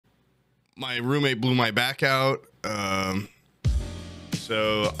my roommate blew my back out.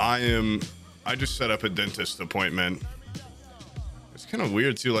 So I just set up a dentist appointment. It's kind of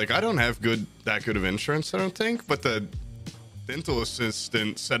weird too. Like I don't have that good of insurance, I don't think, but the dental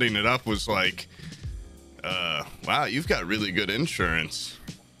assistant setting it up was like, wow, you've got really good insurance.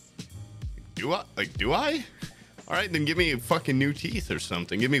 Do I? Like, do I? All right, then give me fucking new teeth or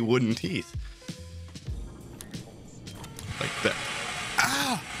something. Give me wooden teeth. Like that.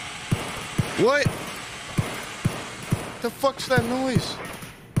 Ah! What? The fuck's that noise?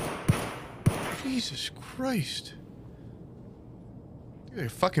 Jesus Christ. Dude, a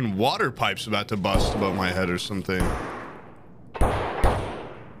fucking water pipe's about to bust above my head or something.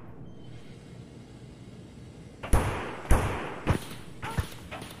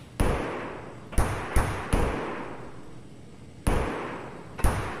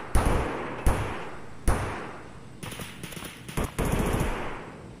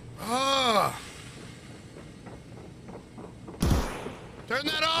 Turn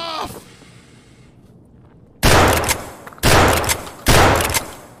that off!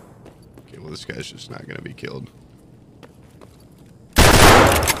 Okay, well, this guy's just not gonna be killed.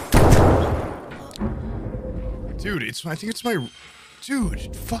 Dude, I think it's my...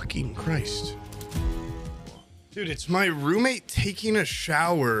 Dude, fucking Christ. Dude, it's my roommate taking a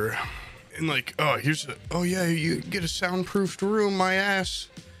shower. And like, oh yeah, you get a soundproofed room, my ass.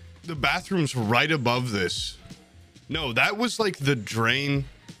 The bathroom's right above this. No, that was like the drain.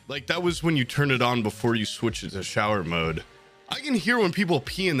 Like that was when you turn it on before you switch it to shower mode. I can hear when people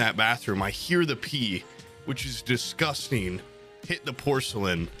pee in that bathroom. I hear the pee, which is disgusting, hit the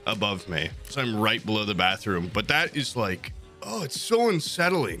porcelain above me. So I'm right below the bathroom. But that is like, oh, it's so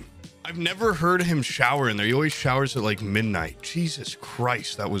unsettling. I've never heard him shower in there. He always showers at like midnight. Jesus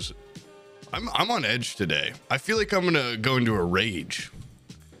Christ, that was... I'm on edge today. I feel like I'm gonna go into a rage.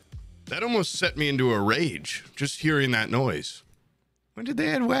 That almost set me into a rage, just hearing that noise. When did they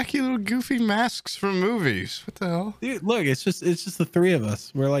add wacky little goofy masks from movies? What the hell? Dude, look, it's just the three of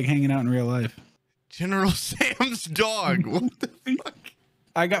us. We're like hanging out in real life. General Sam's dog. What the fuck?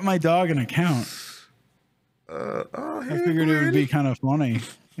 I got my dog an account. Hey, I figured it would be kind of funny.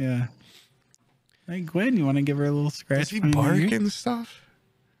 Yeah. Hey, Gwen, you want to give her a little scratch? Does he bark and stuff?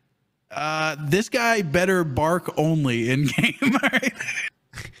 This guy better bark only in game. All right?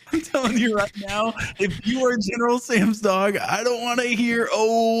 I'm telling you right now, if you are General Sam's dog, I don't want to hear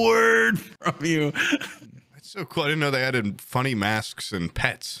a word from you. That's so cool. I didn't know they added funny masks and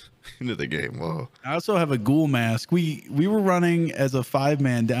pets into the game. Whoa. I also have a ghoul mask. We were running as a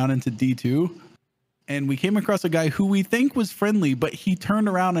 5-man down into D2, and we came across a guy who we think was friendly, but he turned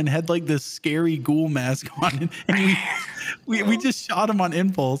around and had like this scary ghoul mask on, and we just shot him on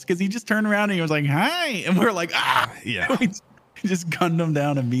impulse because he just turned around and he was like, "Hi," and we were like, "Ah!" Yeah. We just gunned him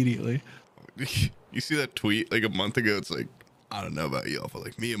down immediately. You see that tweet like a month ago? It's like, I don't know about y'all, but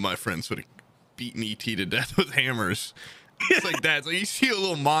like me and my friends would have beaten ET to death with hammers. It's like that. It's like you see a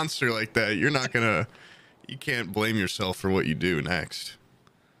little monster like that, you can't blame yourself for what you do next.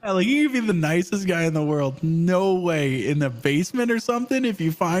 Yeah, like you could be the nicest guy in the world. No way. In the basement or something, if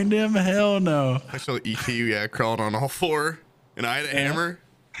you find him, hell no. I saw ET, crawling on all four, and I had a hammer.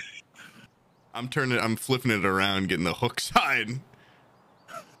 I'm flipping it around, getting the hook side.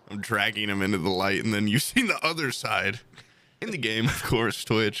 I'm dragging him into the light, and then you see the other side. In the game, of course,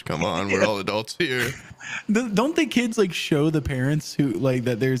 Twitch. Come on, we're all adults here. Don't the kids like show the parents who like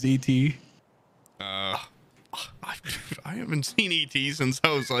that there's ET? I haven't seen ET since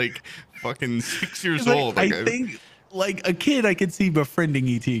I was like fucking 6 years old. Like, I think like a kid I could see befriending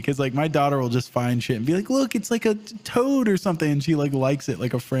ET because like my daughter will just find shit and be like, look, it's like a toad or something, and she like likes it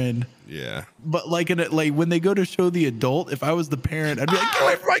like a friend. Yeah. But like like when they go to show the adult, if I was the parent, I'd be like, get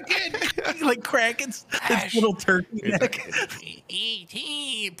away from my kid. Like crack its little turkey neck.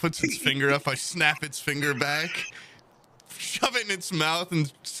 ET puts its finger up, I snap its finger back, shove it in its mouth,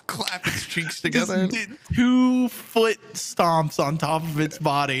 and just clap its cheeks together. Just 2 foot stomps on top of its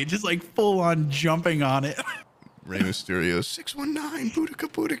body, just like full on jumping on it. Rey Mysterio, 619, Boudica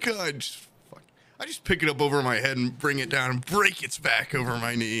Boudica. I just pick it up over my head and bring it down and break its back over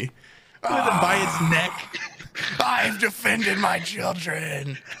my knee. With it by its neck. I've defended my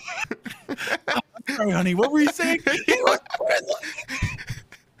children. Sorry, honey, what were you saying? He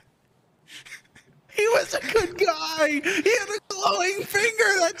was a good guy. He had a glowing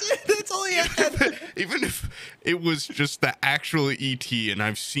finger. That's it. That's all he had. Even if it was just the actual ET, and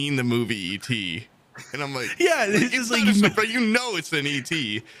I've seen the movie ET, and I'm like, yeah, it's just like you know it's an ET.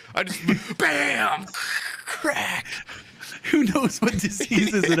 I just bam, crack. Who knows what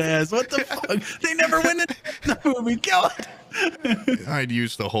diseases it has? What the fuck? They never win it in the movie. Kill it. I'd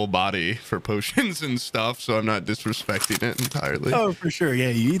use the whole body for potions and stuff, so I'm not disrespecting it entirely. Oh, for sure. Yeah,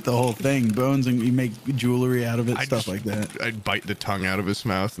 you eat the whole thing, bones, and you make jewelry out of it, stuff like that. I'd bite the tongue out of his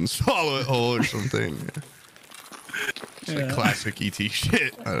mouth and swallow it whole or something. It's like classic ET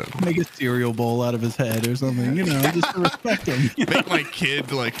shit. I don't know. Make a cereal bowl out of his head or something, you know, just to respect him. Make my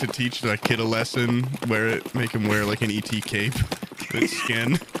kid, like, to teach my kid a lesson, make him wear like an ET cape with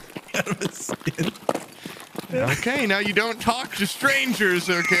skin. Out of his skin. Okay, now you don't talk to strangers,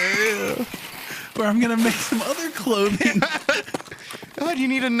 okay? Or I'm gonna make some other clothing. Oh, do you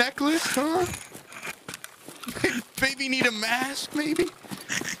need a necklace, huh? Baby need a mask, maybe?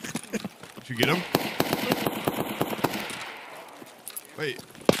 Did you get him? Wait,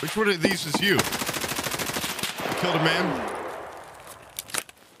 which one of these is you? Killed a man?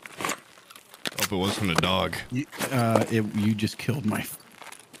 Hope it wasn't a dog. You just killed my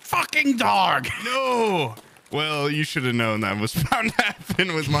fucking dog. No! Well, you should have known that was bound to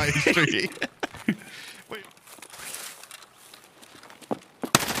happen with my history. Wait.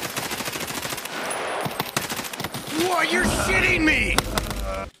 What? You're shitting me!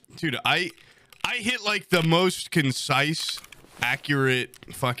 Dude, I hit like the most concise, accurate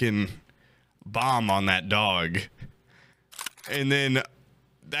fucking bomb on that dog. And then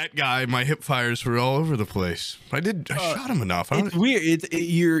that guy, my hip fires were all over the place. I shot him enough. It's weird.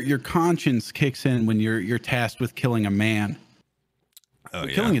 Your conscience kicks in when you're tasked with killing a man. Oh,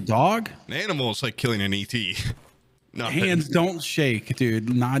 yeah. Killing a dog? An animal is like killing an ET. Nothing. Hands don't shake,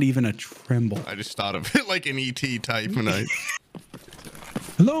 dude. Not even a tremble. I just thought of it like an ET type, and I.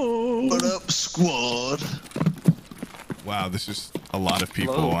 Hello. What up, squad? Wow, this is a lot of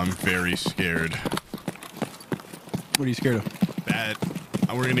people. Hello. I'm very scared. What are you scared of? That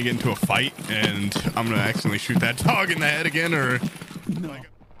we're gonna get into a fight, and I'm gonna accidentally shoot that dog in the head again, or. No.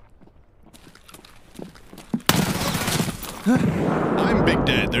 I'm big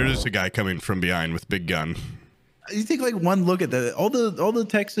dead. There is a guy coming from behind with big gun. You take like one look at that. All the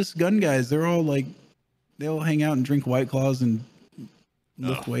Texas gun guys, they're all like, they all hang out and drink White Claws and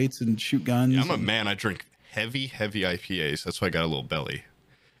lift weights and shoot guns. Yeah, I'm a man. I drink heavy IPAs. That's why I got a little belly.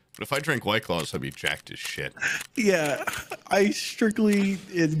 But if I drink White Claws, I'd be jacked as shit. Yeah, I strictly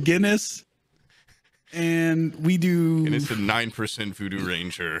it's Guinness, and we do. And it's a 9% Voodoo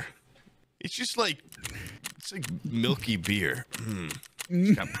Ranger. It's just like it's like milky beer.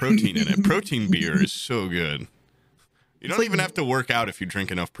 It's got protein in it. Protein beer is so good. You don't even have to work out if you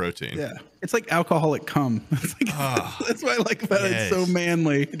drink enough protein. Yeah, it's like alcoholic cum. It's like, that's what I like about it. It's so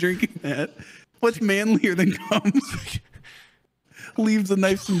manly. Drinking that. What's manlier than cum? Leaves a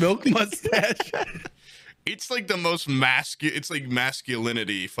nice milk mustache. It's like the most it's like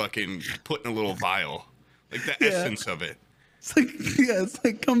masculinity fucking put in a little vial. Like the essence of it. It's like, yeah, it's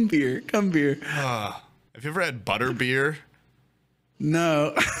like cum beer. Cum beer. Have you ever had butter beer?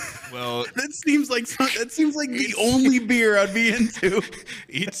 No. Well, that seems like the only beer I'd be into.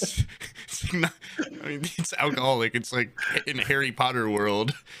 It's not, I mean, it's alcoholic. It's like in Harry Potter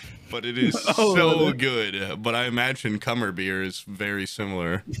world, but it is so good. But I imagine cummer beer is very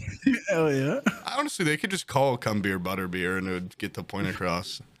similar. Hell yeah. Honestly, they could just call cum beer butter beer and it would get the point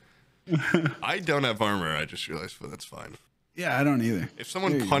across. I don't have armor. I just realized, but that's fine. Yeah, I don't either. If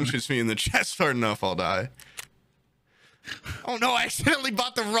someone punches me in the chest hard enough, I'll die. Oh no, I accidentally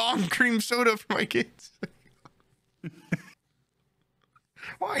bought the wrong cream soda for my kids.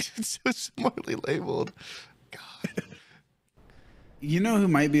 Why is it so similarly labeled? God. You know who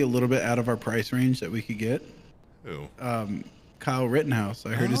might be a little bit out of our price range that we could get? Who? Kyle Rittenhouse.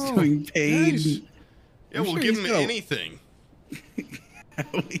 I heard is doing paid. Nice. Yeah, we'll give him anything.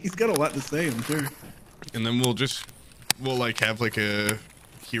 He's got a lot to say, I'm sure. And then we'll like have like a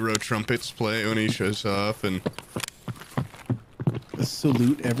hero trumpets play when he shows up and a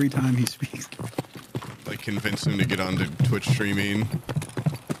salute every time he speaks. Like convince him to get onto Twitch streaming.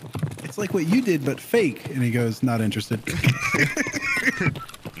 It's like what you did, but fake. And he goes, not interested.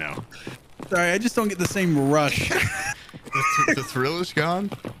 No. Sorry, I just don't get the same rush. The thrill is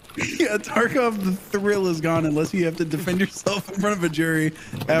gone? Yeah, Tarkov, the thrill is gone unless you have to defend yourself in front of a jury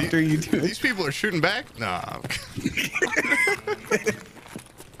after you do it. These people are shooting back? Nah.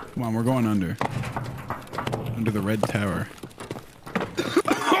 Come on, we're going under. Under the red tower.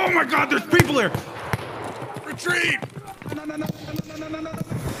 Oh my god, there's people here! Retreat! No.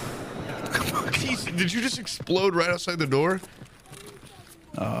 Jeez, did you just explode right outside the door?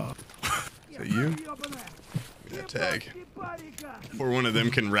 Is that you? Yeah, tag. Before one of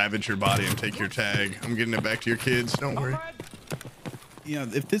them can ravage your body and take your tag. I'm getting it back to your kids. Don't worry. Yeah,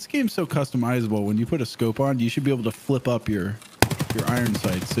 if this game's so customizable, when you put a scope on, you should be able to flip up your iron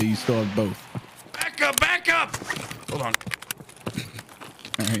sights so you still have both. Back up, back up! Hold on.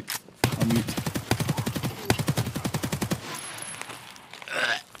 All right, I'll mute.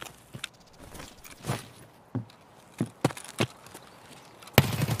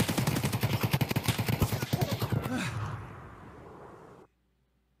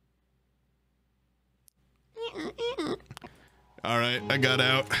 All right, I got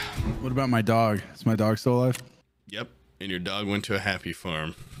out. What about my dog? Is my dog still alive? Yep, and your dog went to a happy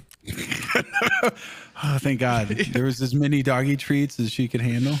farm. Oh, thank God. There was as many doggy treats as she could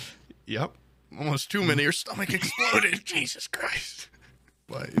handle. Yep, almost too many. Her stomach exploded. Jesus Christ.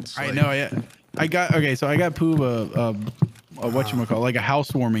 But it's I like, know. I got okay. So I got Pooh a whatchamacallit, like a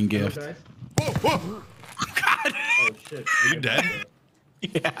housewarming gift. Guys? Whoa, whoa. God. Oh shit. Are you dead?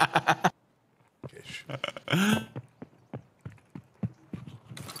 Yeah. Okay,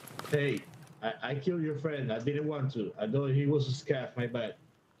 Hey, I killed your friend. I didn't want to. I thought he was a scav. My bad.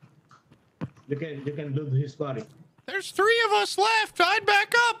 You can loot his body. There's 3 of us left. I'd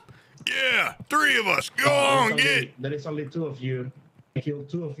back up. Yeah, 3 of us. Go on, get. There is only 2 of you. I killed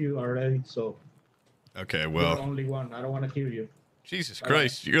 2 of you already, so Okay, you're well, only one. I don't want to kill you. Jesus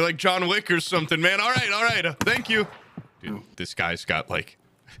Christ, you're like John Wick or something, man. All right. Thank you. Dude, this guy's got like,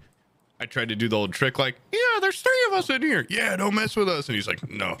 I tried to do the old trick like, yeah, there's 3 of us in here. Yeah, don't mess with us. And he's like,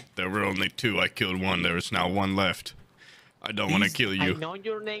 no, there were only 2. I killed 1. There is now 1 left. I don't want to kill I you. know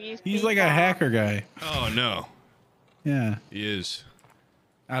your name is He's like a hacker guy. Oh, no. Yeah. He is.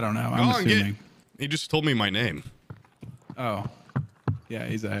 I don't know. Go I'm on, get. assuming. He just told me my name. Oh. Yeah,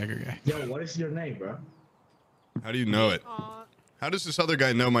 he's a hacker guy. Yo, what is your name, bro? How do you know it? How does this other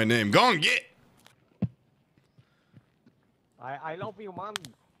guy know my name? Go on, get. I love you, man.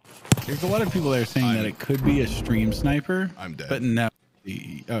 There's a lot of people that are saying that it could be a stream sniper. I'm dead. But no.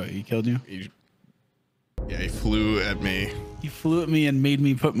 He killed you? Yeah, he flew at me. He flew at me and made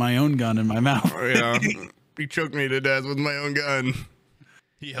me put my own gun in my mouth. Oh, yeah. He choked me to death with my own gun.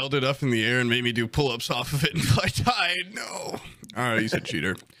 He held it up in the air and made me do pull-ups off of it until I died. No. All right, he's a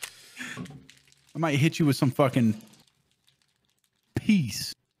cheater. I might hit you with some fucking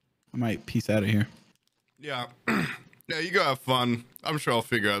peace. I might peace out of here. Yeah. Yeah, you go have fun. I'm sure I'll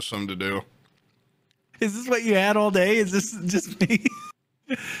figure out something to do. Is this what you had all day? Is this just me?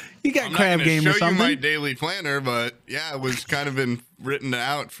 You got I'm crab not game gonna or show you something? my daily planner, but yeah, it was kind of been written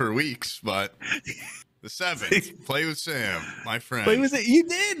out for weeks. But the 7th, play with Sam, my friend. But was it? You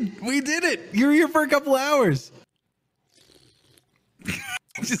did. We did it. You were here for a couple hours.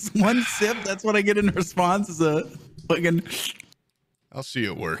 Just one sip. That's what I get in response. Is a fucking. I'll see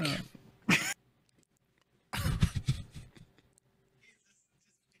you at work.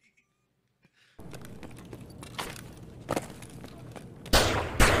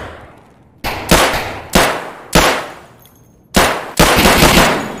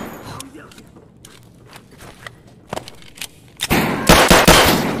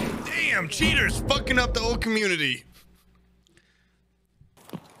 Damn, cheaters fucking up the whole community.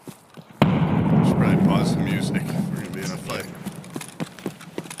 Should probably pause the music. We're gonna be in a fight.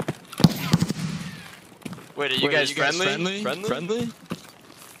 Wait, are you guys friendly? Friendly?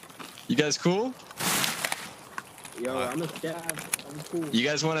 You guys cool? Yo, I'm a scav. I'm cool. You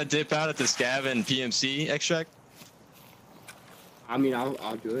guys want to dip out at the scav and PMC extract? I mean,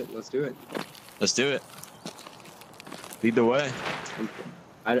 I'll do it. Let's do it. Let's do it. Lead the way.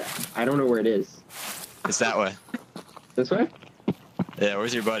 I don't know where it is. It's that way. This way? Yeah,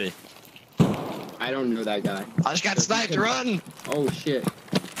 where's your buddy? I don't know that guy. I just got sniped, run! Oh shit.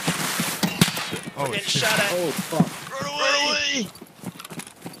 Oh, Getting shit. shot at! Oh fuck. Run away!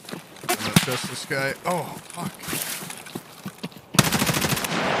 I'm not trust this guy. Oh, fuck.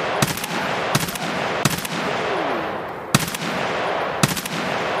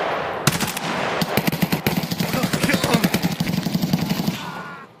 Kill him.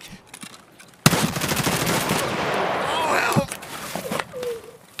 Oh, help!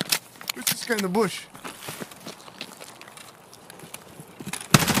 Who's this guy in the bush?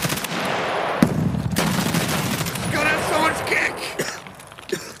 Gonna have so much kick!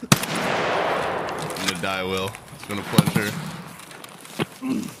 I'm gonna die, Will. It's been a pleasure.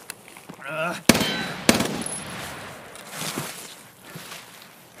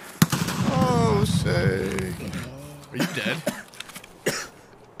 Oh, say. Are you dead?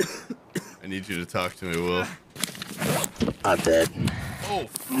 I need you to talk to me, Will. I'm dead. Oh,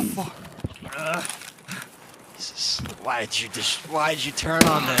 fuck. Jesus. Why'd you turn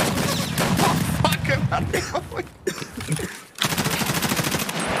on that? Fuck him.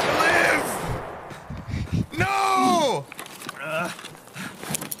 Live! No!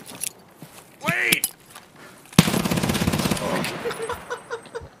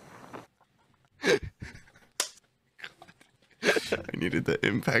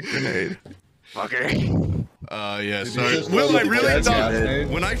 impact grenade. Fucker. Yeah, Did sorry. you just Will, I call really the thought grenade?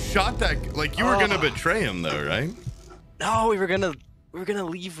 when I shot that, like, you were gonna betray him, though, right? No, we were gonna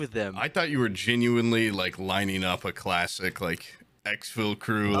leave with them. I thought you were genuinely, like, lining up a classic, like, exfil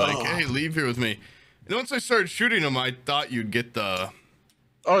crew, like, hey, leave here with me. And once I started shooting him, I thought you'd get the...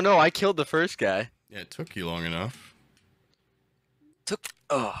 Oh no, I killed the first guy. Yeah, it took you long enough.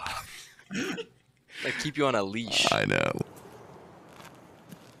 Like keep you on a leash. I know.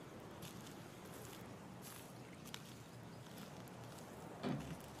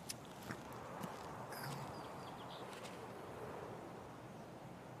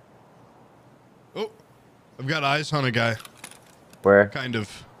 Oh, I've got eyes on a guy. Where? Kind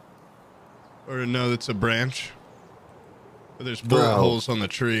of. Or no, that's a branch. But there's bullet holes on the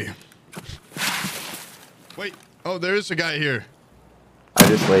tree. Wait. Oh, there is a guy here. I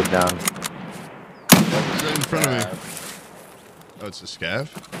just laid down. Right in front of me. Oh, it's a scav?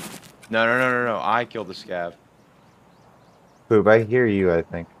 No. I killed the scav. Poop, I hear you, I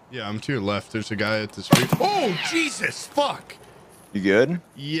think. Yeah, I'm to your left. There's a guy at the street. Oh, Jesus, fuck! You good?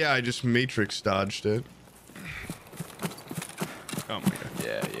 Yeah, I just matrix dodged it. Oh my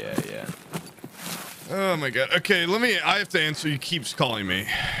god. Yeah. Oh my god. Okay, I have to answer. He keeps calling me.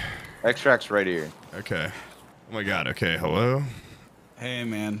 Extract's right here. Okay. Oh my god. Okay, hello? Hey,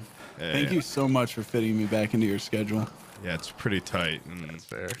 man. Hey. Thank you so much for fitting me back into your schedule. Yeah, it's pretty tight. That's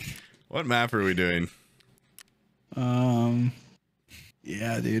fair. What map are we doing?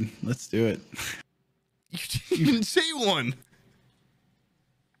 Yeah, dude. Let's do it. You didn't even say one.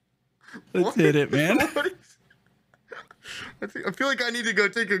 Let's hit it, man. I feel like I need to go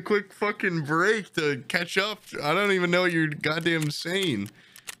take a quick fucking break to catch up. I don't even know what you're goddamn saying.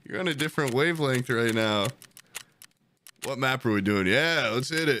 You're on a different wavelength right now. What map are we doing? Yeah, let's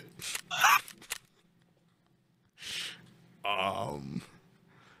hit it.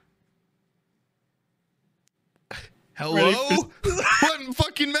 Hello? What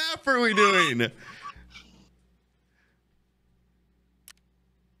fucking map are we doing? If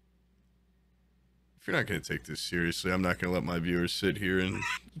you're not going to take this seriously, I'm not going to let my viewers sit here and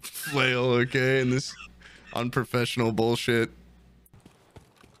flail, okay, in this unprofessional bullshit.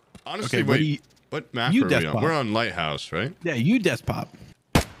 Honestly, Okay, wait, what map you are we on? despot. We're on Lighthouse, right? Yeah, you despot.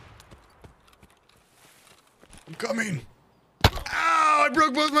 I'm coming. Ow, I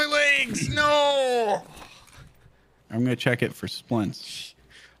broke both my legs. No. I'm gonna check it for splints.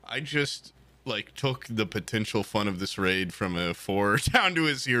 I just like took the potential fun of this raid from a 4 down to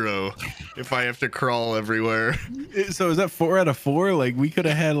a 0 if I have to crawl everywhere. So is that 4 out of 4? Like we could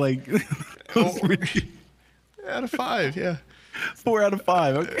have had like Out of 5, yeah. 4 out of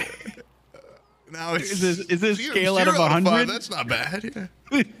 5. Okay. Now it's Is this zero- scale out of 0 5. 100? That's not bad.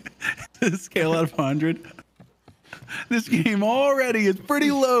 Yeah. Scale out of 100. This game already is pretty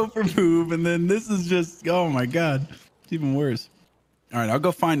low for move, and then this is just, oh my god, it's even worse. All right, I'll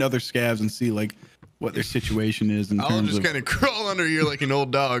go find other scavs and see like what their situation is in I'll terms just of. kind of crawl under you like an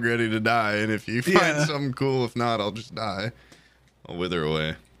old dog ready to die, and if you find Yeah. something cool, if not, I'll just die. I'll wither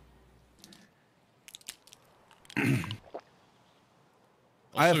away.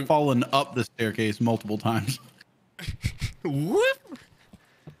 I have fallen up the staircase multiple times. Whoop!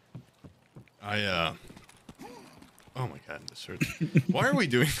 Oh my god, this hurts. Why are we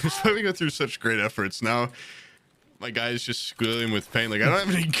doing this? Why do we go through such great efforts? Now my guy is just squealing with pain. Like, I don't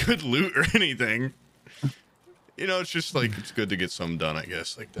have any good loot or anything. You know, it's just like, it's good to get something done, I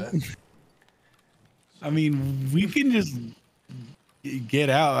guess, like that. I mean, we can just get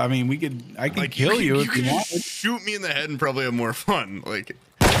out. I mean, I can Like, kill you if can you want. just shoot me in the head and probably have more fun. Like,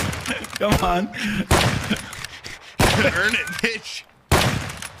 Come on. earn it, bitch.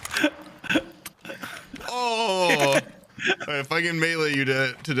 Oh, all right, if I can melee you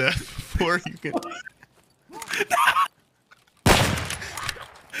to death before you can.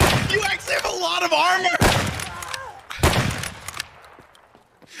 You actually have a lot of armor.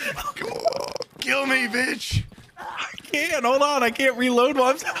 Kill me, bitch. I can't. Hold on. I can't reload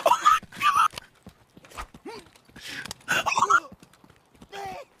while I'm.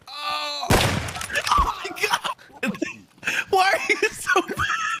 Oh, Oh my god! Why are you so? Why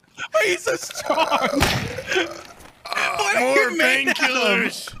are you so strong? Why are more you made of?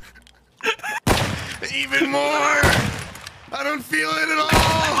 painkillers. Even more. I don't feel it at all.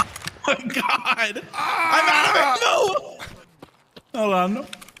 Oh my god! I'm out of ammo. Hold on.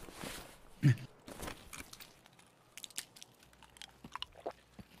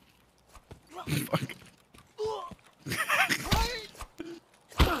 Fuck.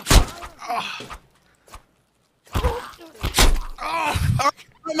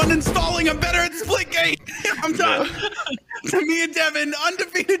 I'm uninstalling. I'm better at split gate. I'm done. Me and Devin,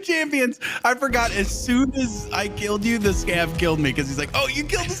 undefeated champions. I forgot as soon as I killed you, the scav killed me because he's like, "Oh, you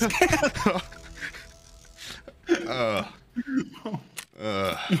killed the scav."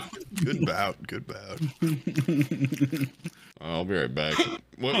 Good bout. Good bout. I'll be right back.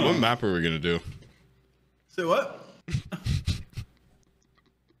 What map are we gonna do? So what?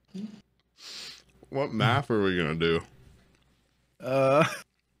 What map are we gonna do? I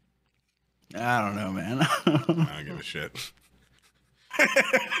don't know, man. I don't give a shit.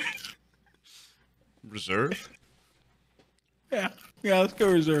 Reserve? Yeah, let's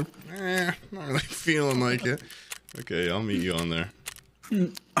go reserve. Not really feeling like it. Okay, I'll meet you on there. Never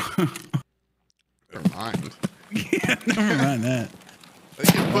mind. Yeah, never mind that.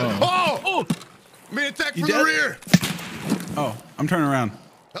 Oh! Being attacked from the rear! Oh, I'm turning around.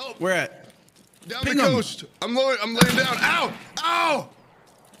 Help! Where at? Down Ping the 'em. coast. I'm laying down. Ow! Ow!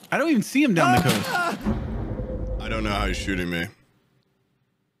 I don't even see him down the coast. I don't know how he's shooting me.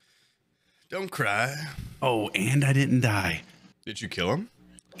 Don't cry. Oh, and I didn't die. Did you kill him?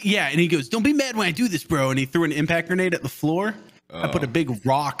 Yeah, and he goes, "Don't be mad when I do this, bro." And he threw an impact grenade at the floor. I put a big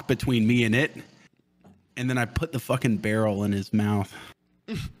rock between me and it. And then I put the fucking barrel in his mouth.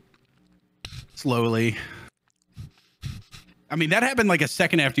 Slowly. I mean, that happened like a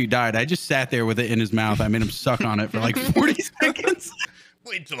second after you died. I just sat there with it in his mouth. I made him suck on it for like 40 seconds.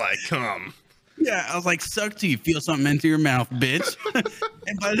 Wait till I come. Yeah, I was like, "Suck till you feel something enter your mouth, bitch."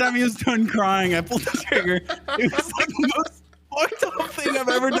 And by the time he was done crying, I pulled the trigger. It was like the most fucked up thing I've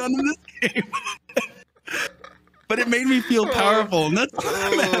ever done in this game. But it made me feel powerful, and that's what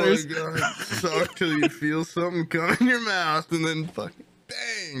matters. Oh my god. Suck till you feel something come in your mouth and then fucking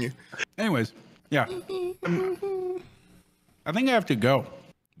bang. Anyways, yeah. I think I have to go.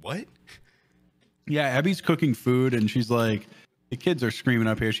 What? Yeah, Abby's cooking food, and she's like, the kids are screaming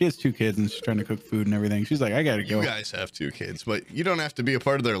up here. She has 2 kids, and she's trying to cook food and everything. She's like, "I gotta go." You guys have 2 kids, but you don't have to be a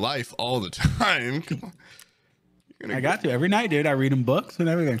part of their life all the time. Come on. I got to every night, dude. I read them books and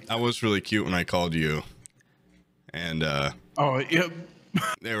everything. That was really cute when I called you. And Oh, yeah.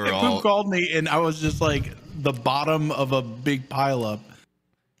 they were Poop all called me, and I was just like the bottom of a big pileup,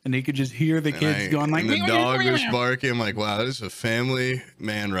 and he could just hear the kids going like, and the dog was barking. I'm like, wow, that is a family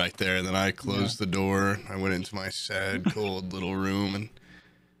man right there. And then I closed the door. I went into my sad, cold little room and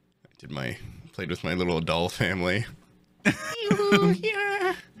played with my little doll family.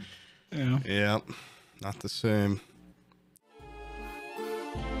 Yeah. Yeah, not the same.